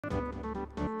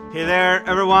Hey there,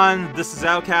 everyone, this is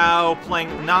Cow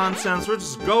playing nonsense. We're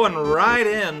just going right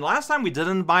in. Last time we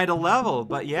didn't buy the level,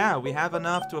 but yeah, we have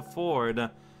enough to afford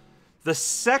the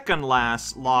second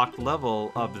last locked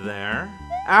level up there.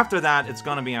 After that, it's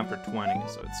gonna be after 20,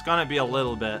 so it's gonna be a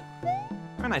little bit...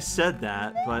 And I said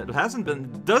that, but it hasn't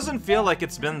been... Doesn't feel like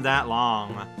it's been that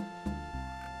long.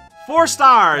 4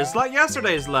 stars, like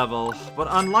yesterday's level, but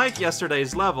unlike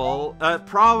yesterday's level, it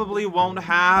probably won't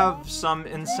have some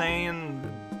insane...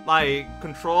 like,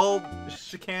 control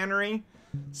chicanery.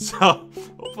 So,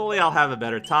 hopefully I'll have a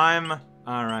better time.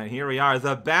 Alright, here we are.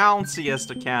 The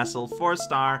Bounciest castle.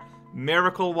 4-star.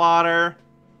 MiracleWater.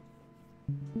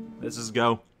 Let's just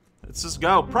go. Let's just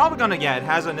go. Probably gonna get it.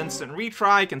 Has an instant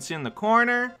retry. You can see in the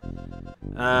corner.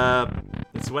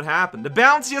 It's what happened. The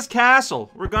Bounciest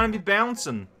castle. We're gonna be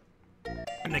bouncing.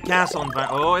 In the castle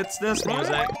environment. Oh, it's this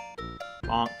music.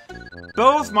 Bonk.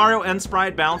 Both Mario and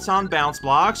Sprite bounce on bounce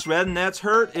blocks. Red nets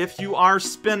hurt if you are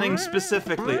spinning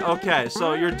specifically. Okay,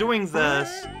 so you're doing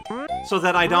this so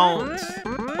that I don't...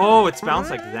 Oh, it's bounced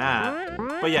like that.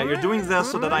 But yeah, you're doing this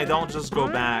so that I don't just go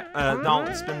back,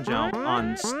 don't spin jump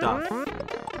on stuff.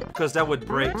 Because that would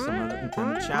break some of the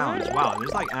intended challenge. Wow,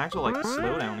 there's like actual like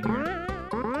slowdown here.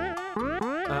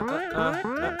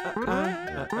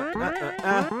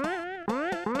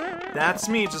 That's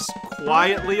me, just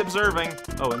quietly observing.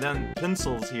 Oh, and then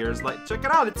Pencils here is like, check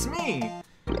it out, it's me!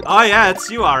 Oh yeah, it's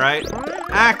you, alright.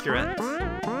 Accurate.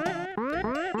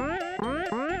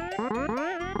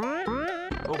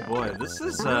 Oh boy, this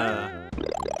is, not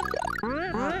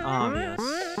obvious.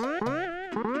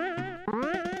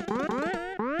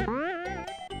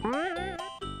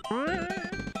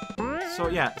 So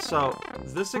yeah, so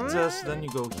this exists, then you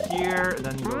go here,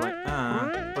 then you go like,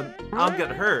 but I'll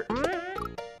get hurt.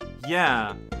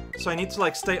 Yeah, so I need to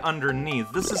like stay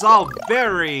underneath. This is all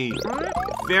very,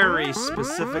 very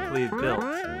specifically built.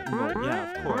 Well,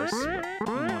 yeah, of course, but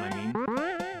you know what I mean.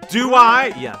 Do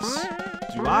I? Yes.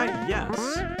 Do I?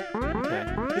 Yes.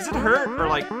 Okay. Is it hurt or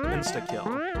like insta-kill?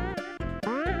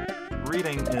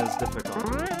 Reading is difficult.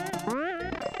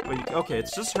 But you, okay,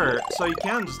 it's just hurt, so you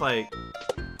can just like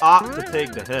opt to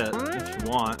take the hit if you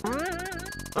want.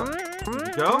 Oh, there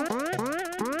we go.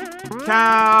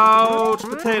 Couch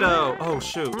potato! Oh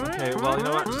shoot. Okay, well you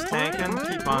know what? Just tanking.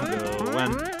 Keep on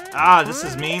going. Ah, this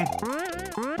is mean.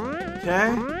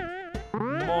 Okay.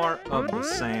 More of the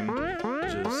same.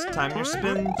 Just time your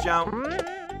spin, jump.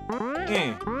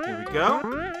 Here we go.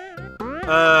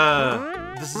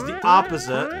 This is the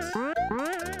opposite.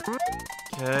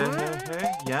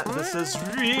 Okay, yeah, this is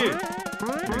re.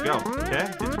 Here we go.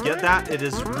 Okay, did you get that? It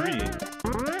is re.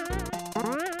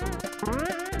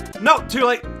 No, too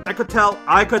late. I could tell.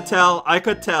 I could tell. I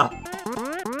could tell.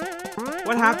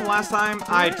 What happened last time?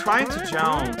 I tried to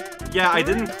jump. Yeah, I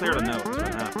didn't clear the note. That's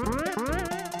what happened.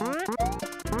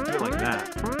 Do it like that.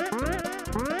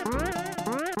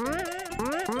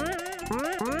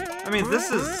 I mean, this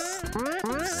is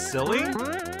silly.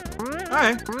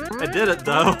 Alright, I did it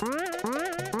though.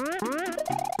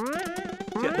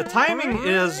 Yeah, the timing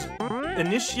is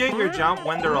initiate your jump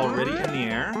when they're already in the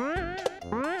air.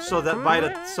 So that by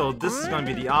the this is going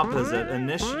to be the opposite.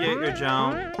 Initiate your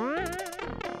jump.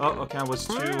 Oh, okay, I was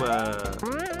too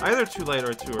either too late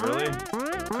or too early.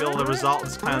 I feel the result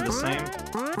is kind of the same.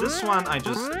 This one I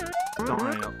just don't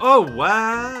really know. Oh,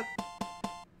 what?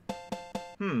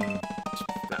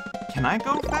 Can I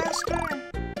go faster?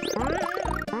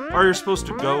 Or you're supposed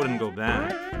to go and go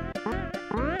back?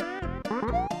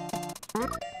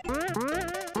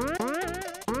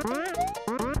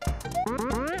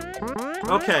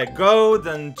 Okay, go,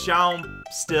 then jump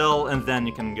still, and then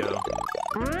you can go.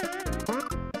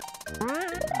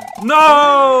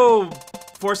 No!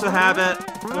 Force a habit.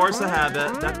 Force a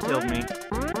habit. That killed me.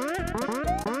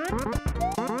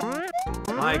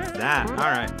 Like that.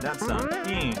 Alright, that's done.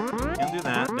 Can't do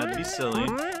that. That'd be silly.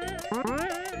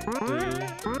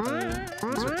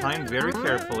 These are timed very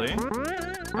carefully.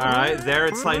 Alright, there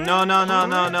it's like, no.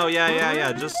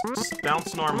 Yeah. Just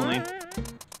bounce normally.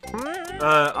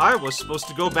 I was supposed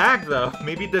to go back, though.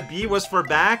 Maybe the B was for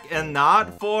back and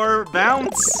not for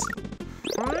bounce.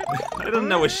 I didn't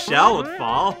know a shell would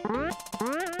fall.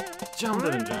 Jump,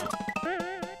 didn't jump.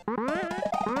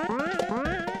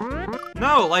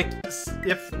 No, like,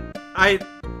 if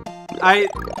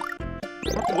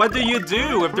what do you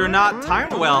do if they're not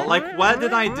timed well? Like, what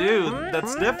did I do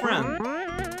that's different?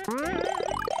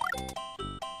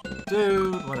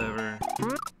 Dude, whatever.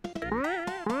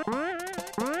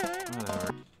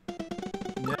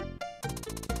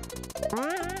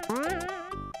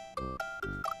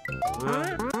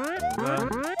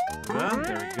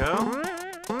 There we go.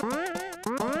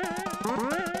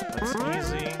 That's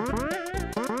easy.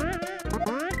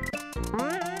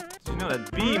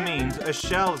 what a B means. A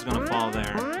shell is gonna fall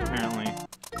there, apparently.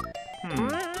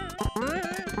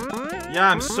 Yeah,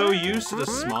 I'm so used to the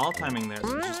small timing there,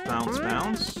 so just bounce,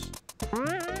 bounce.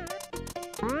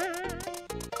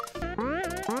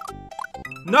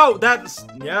 No, that's...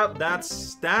 Yeah,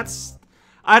 that's...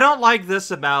 I don't like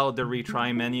this about the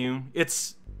retry menu.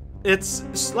 It's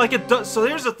like it does... So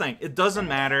here's the thing. It doesn't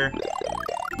matter.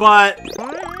 But...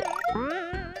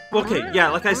 Okay, yeah,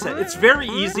 like I said, it's very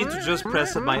easy to just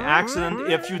press it by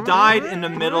accident. If you died in the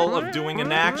middle of doing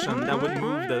an action, that would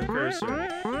move the cursor.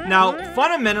 Now,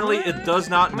 fundamentally, it does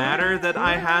not matter that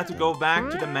I had to go back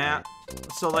to the map.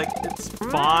 So, like, it's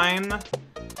fine.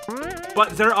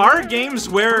 But there are games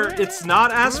where it's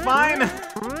not as fine.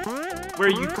 Where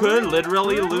you could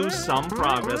literally lose some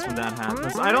progress when that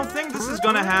happens. I don't think this is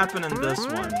gonna happen in this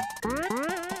one.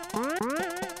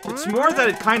 It's more that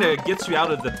it kind of gets you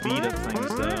out of the beat of things,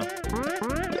 though.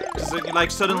 Because you're, like,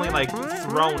 suddenly, like,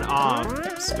 thrown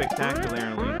off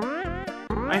spectacularly.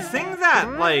 I think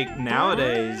that, like,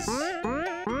 nowadays...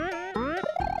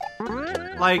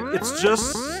 Like, it's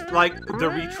just, like, the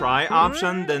retry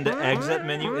option, then the exit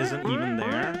menu isn't even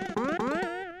there.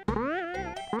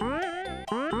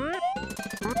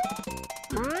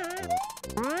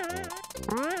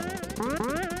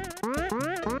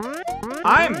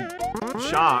 I'm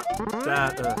shocked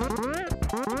that,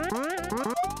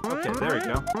 okay, there we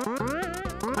go.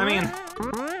 I mean,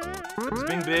 is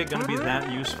being big gonna be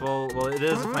that useful? Well, it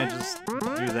is if I just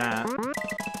do that.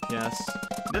 Yes.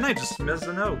 Then I just missed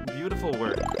the note. Beautiful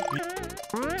work.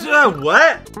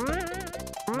 What?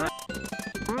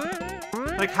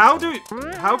 Like, how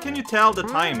can you tell the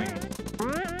timing?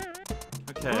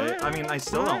 Okay, I mean, I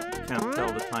still can't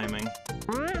tell the timing.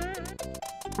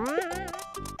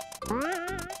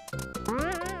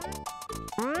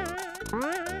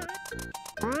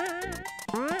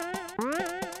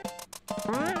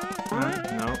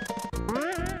 No.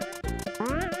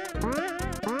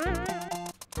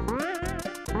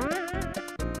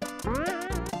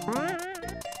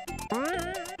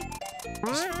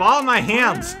 Just follow my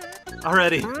hands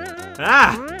already.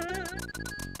 Ah.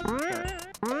 Okay.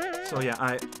 So yeah,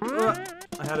 I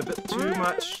had a bit too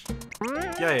much.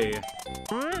 Yay.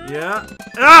 Yeah.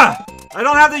 Ah! I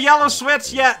don't have the yellow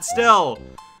switch yet. Still,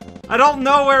 I don't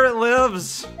know where it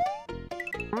lives.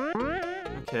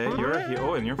 Okay, you're here.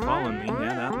 Oh, and you're following me.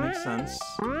 Yeah, that makes sense.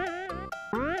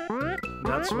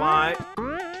 That's why.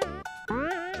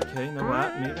 Okay, you know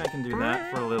what? Maybe I can do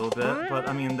that for a little bit, but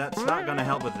I mean, that's not gonna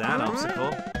help with that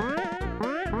obstacle.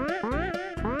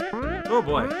 Oh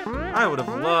boy, I would have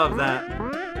loved that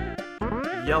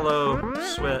yellow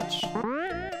switch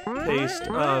taste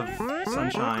of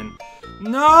sunshine.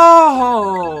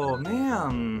 No,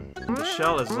 man. The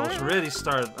shell is already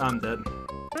started. I'm dead.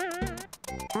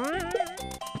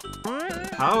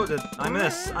 How did I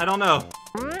miss? I don't know.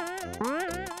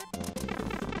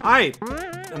 I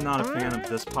am not a fan of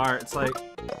this part. It's like...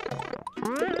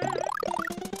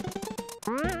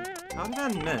 How did I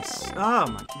miss? Oh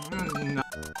my... No.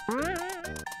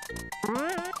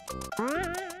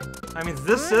 I mean,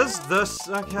 this is this...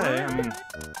 Okay, I mean...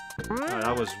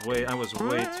 I was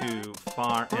way too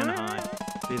far and high.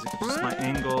 Basically, just my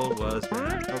angle was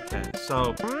bad. Okay,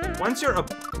 so... Once you're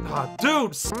up... Oh,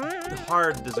 dude!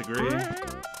 Hard disagree.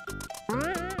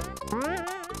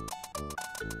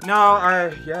 No,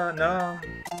 no.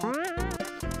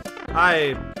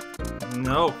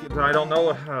 No, I don't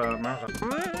know.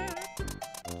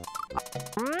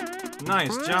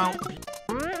 Nice jump.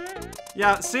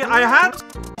 Yeah, see, I had...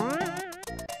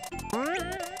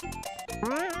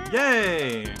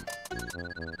 Yay!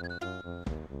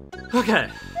 Okay,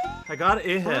 I got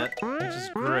a hit, which is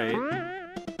great.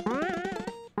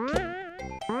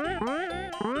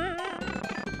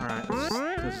 Alright,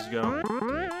 let's go.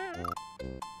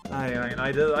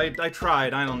 I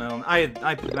tried, I don't know.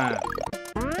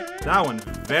 That one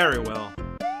very well.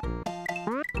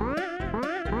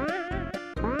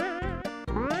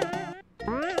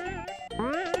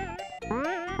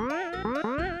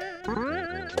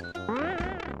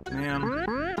 Man.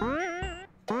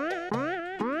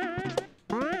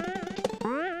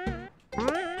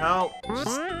 Help.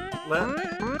 Just let...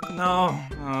 No.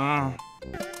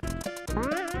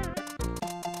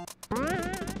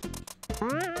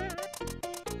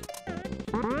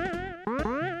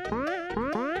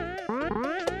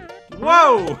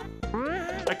 Whoa!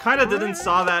 I kinda didn't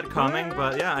saw that coming,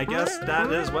 but yeah, I guess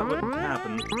that is what would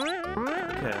happen.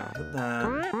 Okay, I'll hit that.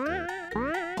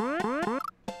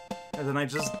 And then I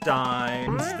just die.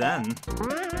 Then.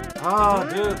 Oh,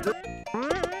 dude.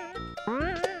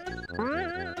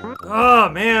 Oh,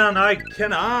 man, I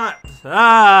cannot.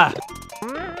 Ah!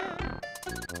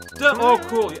 Oh,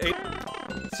 cool.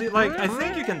 See, like, I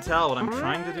think you can tell what I'm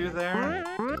trying to do there.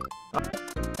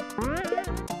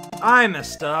 I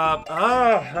messed up.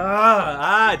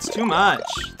 It's too much.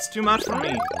 It's too much for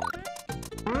me.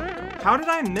 How did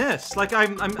I miss? Like, I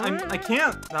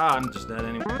can't. I'm just dead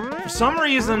anyway. For some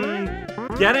reason,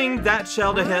 getting that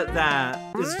shell to hit that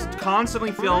is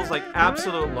constantly feels like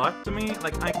absolute luck to me.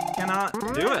 Like, I cannot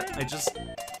do it.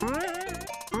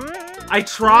 I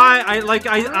try,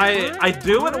 I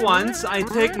do it once, I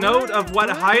take note of what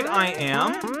height I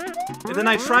am, and then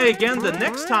I try again the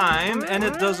next time, and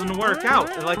it doesn't work out.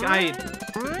 Like, it's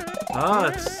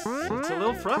a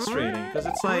little frustrating, because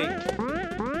it's like,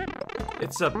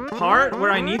 it's a part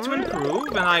where I need to improve,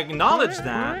 and I acknowledge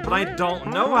that, but I don't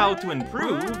know how to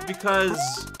improve, because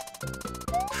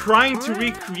trying to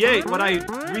recreate what I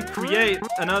recreate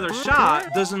another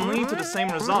shot doesn't lead to the same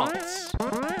results.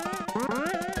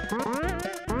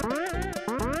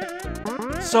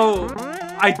 So,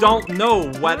 I don't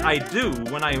know what I do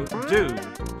when I do.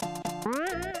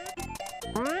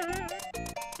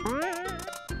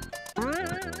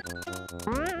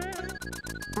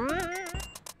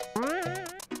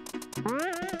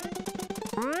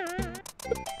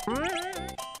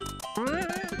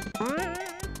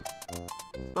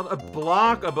 About a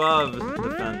block above the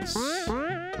fence.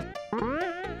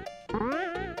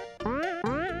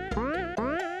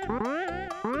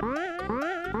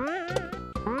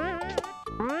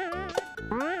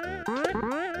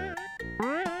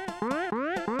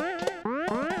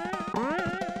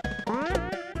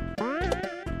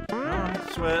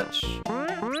 Switch.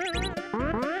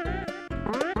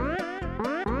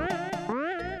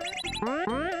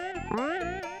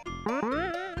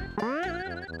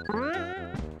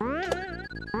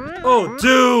 Oh,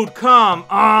 dude, come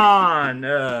on!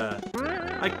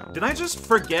 Did I just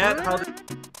forget how to...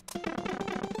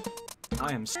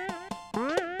 I am...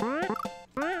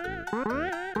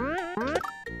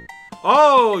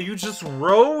 Oh, you just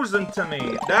rose into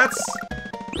me. That's...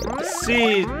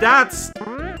 See, that's...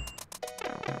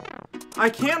 I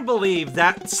can't believe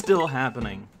that's still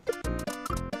happening.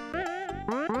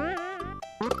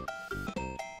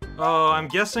 Oh, I'm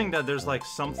guessing that there's like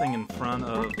something in front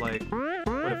of like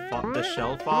where the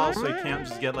shell falls, so you can't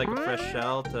just get like a fresh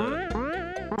shell to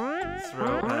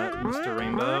throw at Mr.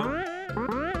 Rainbow.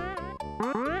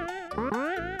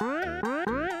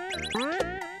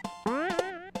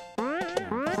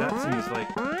 Yeah, that seems like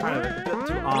kind of a bit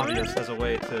too obvious as a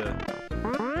way to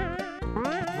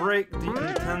break the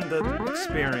intended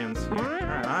experience here.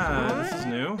 Alright, this is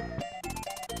new.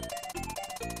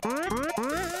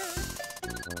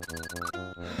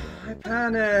 I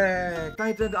panicked!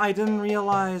 I didn't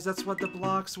realize that's what the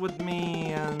blocks would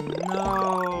mean.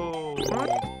 No!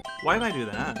 Why did I do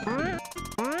that?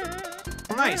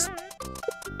 Nice!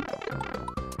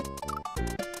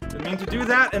 Didn't mean to do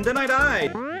that, and then I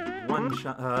died! One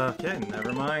shot. Okay,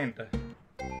 never mind.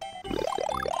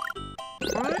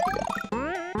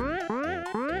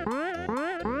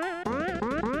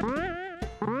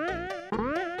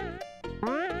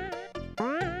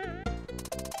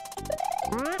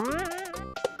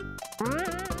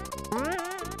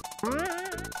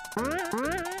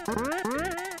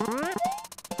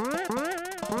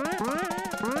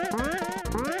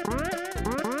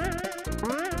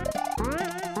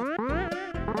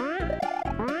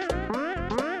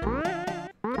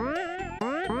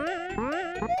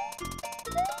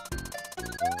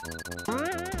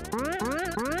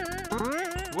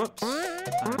 Whoops.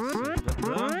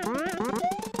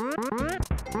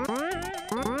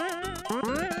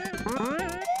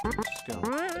 Just go.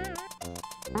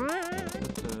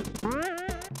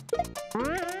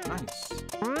 Nice.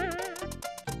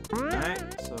 Alright,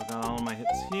 so I got all my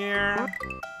hits here.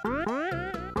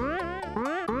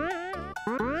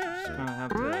 Just gonna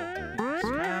have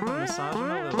to massage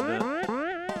him a little bit.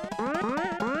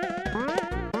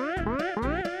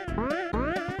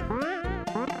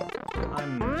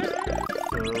 I'm just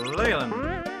flailing.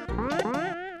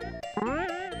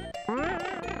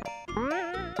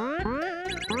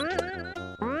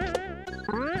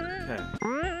 Okay.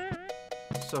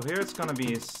 So here it's gonna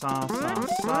be sa, sa,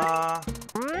 sa.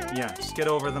 Yeah, just get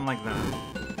over them like that.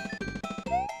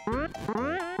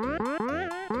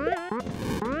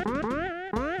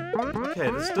 Okay,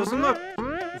 this doesn't look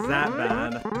that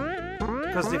bad.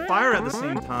 Because they fire at the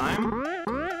same time.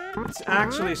 It's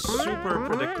actually super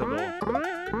predictable.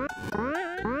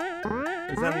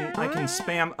 And then I can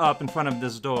spam up in front of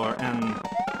this door and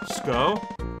just go.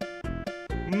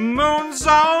 Moon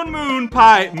zone, moon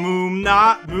pipe, moon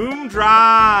not, moon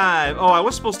drive. Oh, I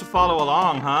was supposed to follow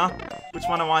along, huh? Which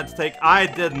one I wanted to take? I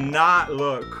did not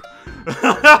look.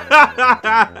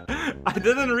 I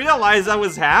didn't realize that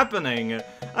was happening.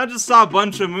 I just saw a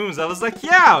bunch of moves. I was like,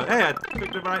 yeah, hey, I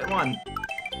picked the right one.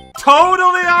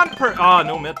 Totally on oh,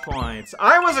 no midpoints.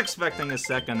 I was expecting a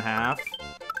second half.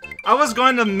 I was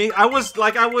going to I was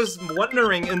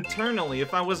wondering internally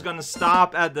if I was going to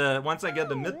stop at once I get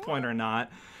the midpoint or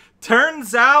not.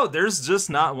 Turns out there's just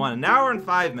not one. An hour and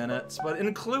 5 minutes, but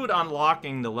include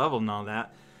unlocking the level and all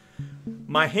that.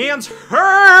 My hands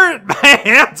hurt! My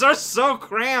hands are so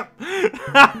cramped!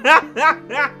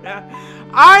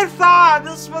 I thought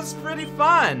this was pretty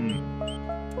fun.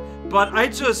 But I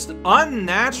just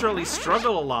unnaturally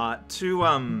struggle a lot to,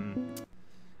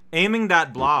 aiming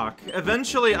that block.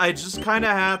 Eventually, I just kind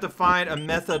of had to find a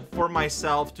method for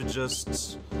myself to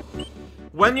just...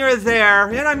 When you're there,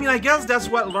 and I mean, I guess that's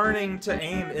what learning to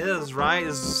aim is, right?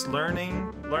 Is just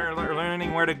learning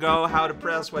where to go, how to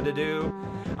press, what to do.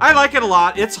 I like it a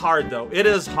lot. It's hard, though. It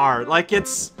is hard. Like,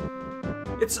 it's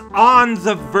on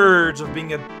the verge of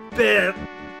being a bit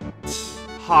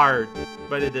hard.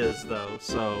 But it is, though,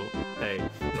 so, hey.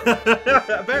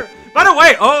 By the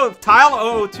way,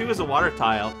 tile 002 is a water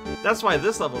tile. That's why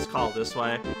this level's called this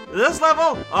way. This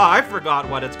level? Oh, I forgot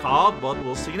what it's called, but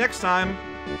we'll see you next time.